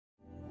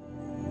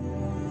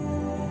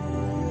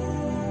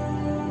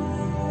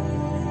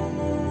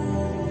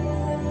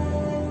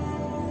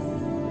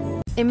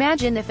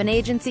Imagine if an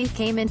agency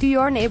came into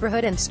your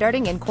neighborhood and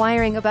starting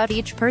inquiring about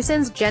each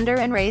person's gender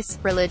and race,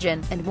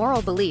 religion, and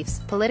moral beliefs,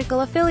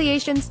 political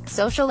affiliations,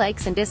 social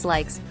likes and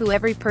dislikes, who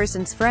every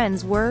person's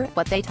friends were,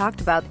 what they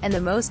talked about, and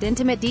the most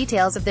intimate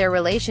details of their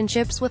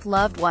relationships with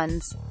loved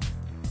ones.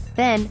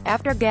 Then,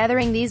 after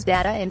gathering these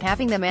data and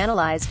having them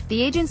analyzed,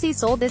 the agency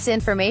sold this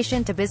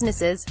information to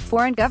businesses,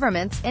 foreign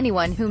governments,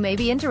 anyone who may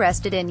be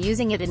interested in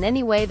using it in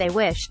any way they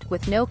wished,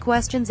 with no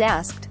questions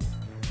asked.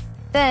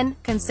 Then,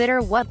 consider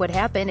what would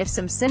happen if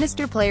some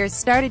sinister players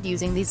started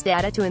using these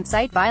data to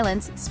incite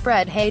violence,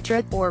 spread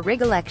hatred, or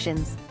rig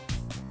elections.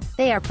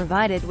 They are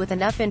provided with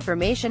enough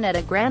information at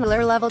a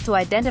granular level to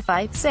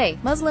identify, say,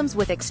 Muslims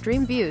with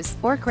extreme views,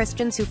 or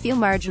Christians who feel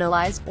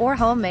marginalized, or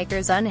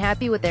homemakers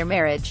unhappy with their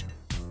marriage.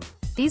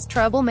 These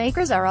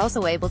troublemakers are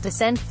also able to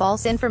send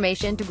false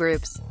information to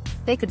groups.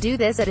 They could do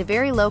this at a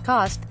very low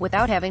cost,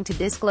 without having to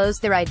disclose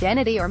their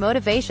identity or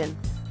motivation.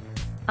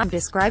 I'm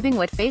describing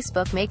what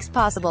Facebook makes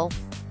possible.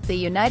 The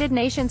United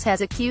Nations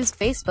has accused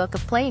Facebook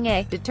of playing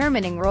a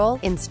determining role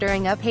in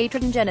stirring up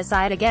hatred and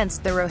genocide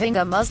against the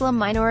Rohingya Muslim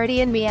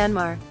minority in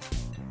Myanmar.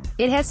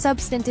 It has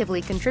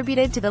substantively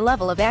contributed to the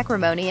level of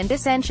acrimony and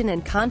dissension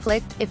and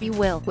conflict, if you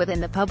will, within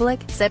the public,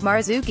 said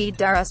Marzuki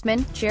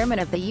Darusman, chairman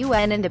of the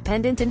UN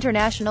Independent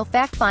International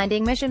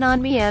Fact-Finding Mission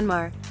on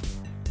Myanmar.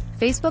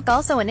 Facebook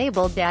also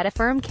enabled data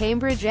firm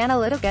Cambridge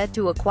Analytica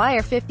to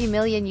acquire 50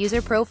 million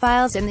user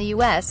profiles in the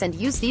US and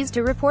use these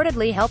to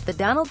reportedly help the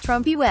Donald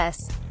Trump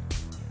US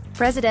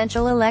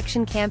presidential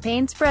election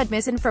campaign spread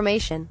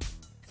misinformation.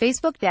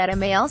 Facebook data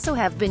may also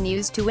have been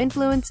used to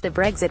influence the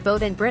Brexit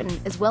vote in Britain,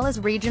 as well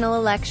as regional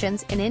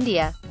elections in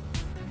India.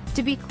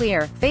 To be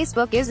clear,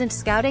 Facebook isn't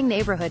scouting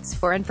neighborhoods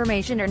for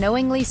information or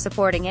knowingly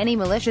supporting any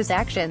malicious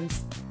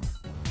actions.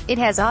 It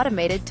has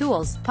automated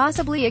tools,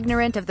 possibly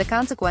ignorant of the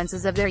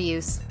consequences of their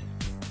use.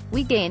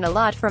 We gain a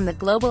lot from the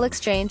global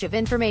exchange of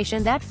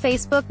information that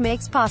Facebook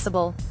makes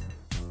possible.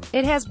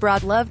 It has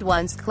brought loved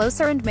ones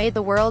closer and made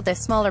the world a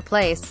smaller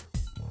place.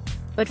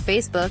 But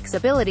Facebook's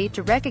ability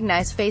to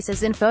recognize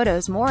faces in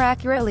photos more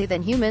accurately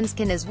than humans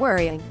can is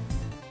worrying.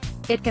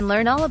 It can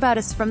learn all about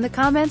us from the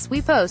comments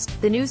we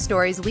post, the news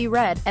stories we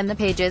read, and the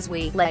pages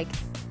we like.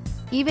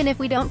 Even if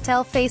we don't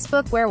tell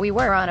Facebook where we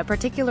were on a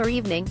particular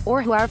evening,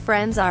 or who our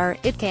friends are,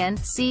 it can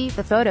see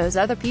the photos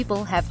other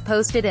people have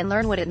posted and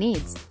learn what it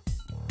needs.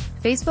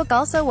 Facebook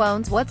also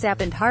owns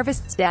WhatsApp and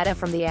harvests data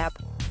from the app.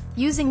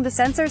 Using the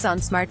sensors on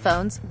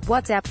smartphones,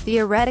 WhatsApp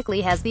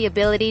theoretically has the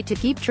ability to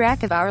keep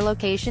track of our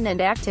location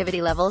and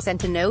activity levels and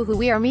to know who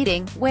we are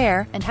meeting,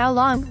 where, and how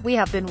long we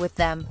have been with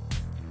them.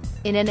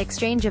 In an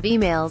exchange of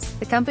emails,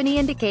 the company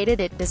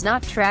indicated it does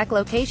not track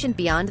location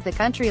beyond the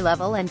country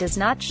level and does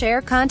not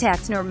share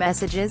contacts nor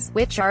messages,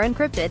 which are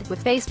encrypted,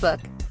 with Facebook.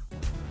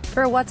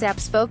 Per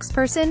WhatsApp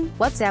spokesperson,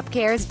 WhatsApp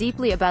cares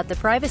deeply about the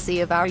privacy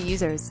of our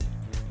users.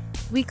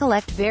 We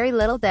collect very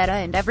little data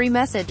and every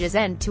message is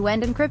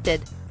end-to-end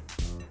encrypted.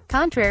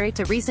 Contrary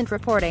to recent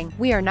reporting,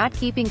 we are not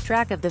keeping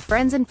track of the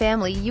friends and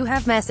family you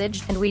have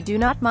messaged, and we do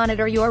not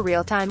monitor your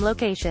real-time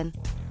location.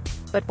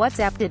 But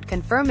WhatsApp did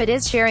confirm it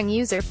is sharing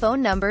user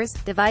phone numbers,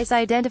 device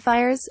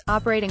identifiers,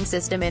 operating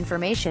system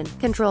information,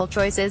 control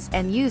choices,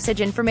 and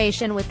usage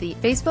information with the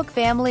Facebook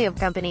family of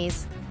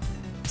companies.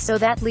 So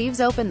that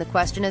leaves open the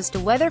question as to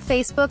whether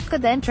Facebook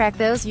could then track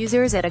those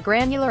users at a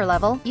granular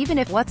level, even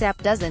if WhatsApp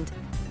doesn't.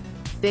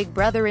 Big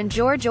Brother in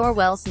George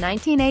Orwell's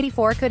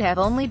 1984 could have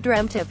only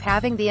dreamt of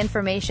having the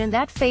information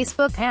that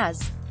Facebook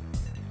has.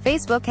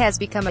 Facebook has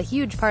become a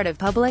huge part of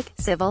public,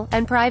 civil,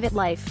 and private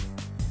life.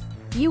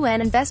 UN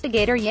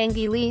investigator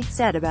Yangi Lee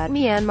said about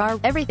Myanmar,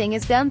 "Everything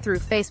is done through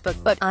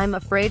Facebook, but I'm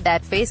afraid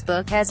that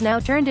Facebook has now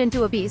turned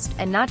into a beast,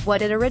 and not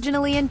what it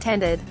originally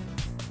intended.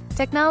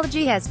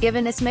 Technology has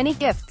given us many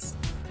gifts,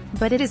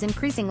 but it is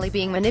increasingly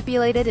being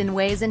manipulated in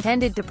ways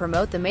intended to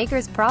promote the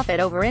maker's profit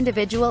over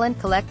individual and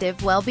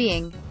collective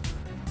well-being.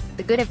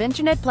 The good of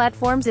internet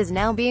platforms is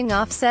now being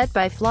offset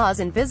by flaws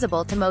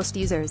invisible to most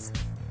users.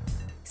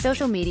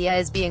 Social media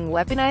is being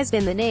weaponized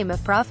in the name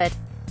of profit.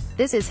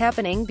 This is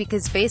happening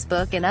because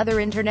Facebook and other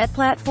internet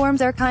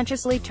platforms are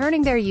consciously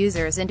turning their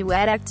users into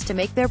addicts to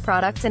make their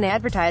products and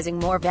advertising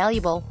more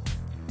valuable.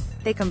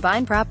 They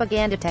combine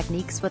propaganda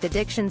techniques with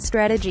addiction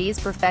strategies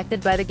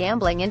perfected by the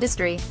gambling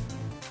industry.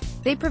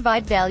 They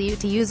provide value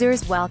to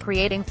users while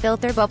creating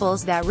filter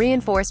bubbles that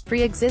reinforce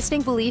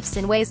pre-existing beliefs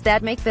in ways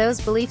that make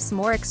those beliefs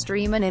more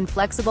extreme and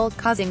inflexible,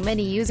 causing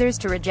many users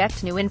to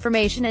reject new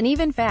information and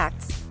even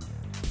facts.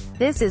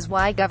 This is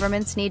why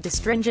governments need to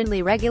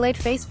stringently regulate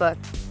Facebook.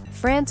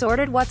 France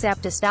ordered WhatsApp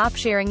to stop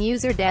sharing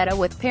user data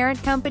with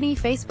parent company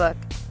Facebook.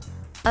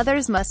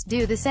 Others must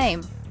do the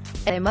same.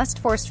 They must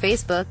force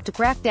Facebook to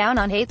crack down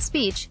on hate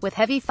speech, with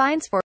heavy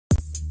fines for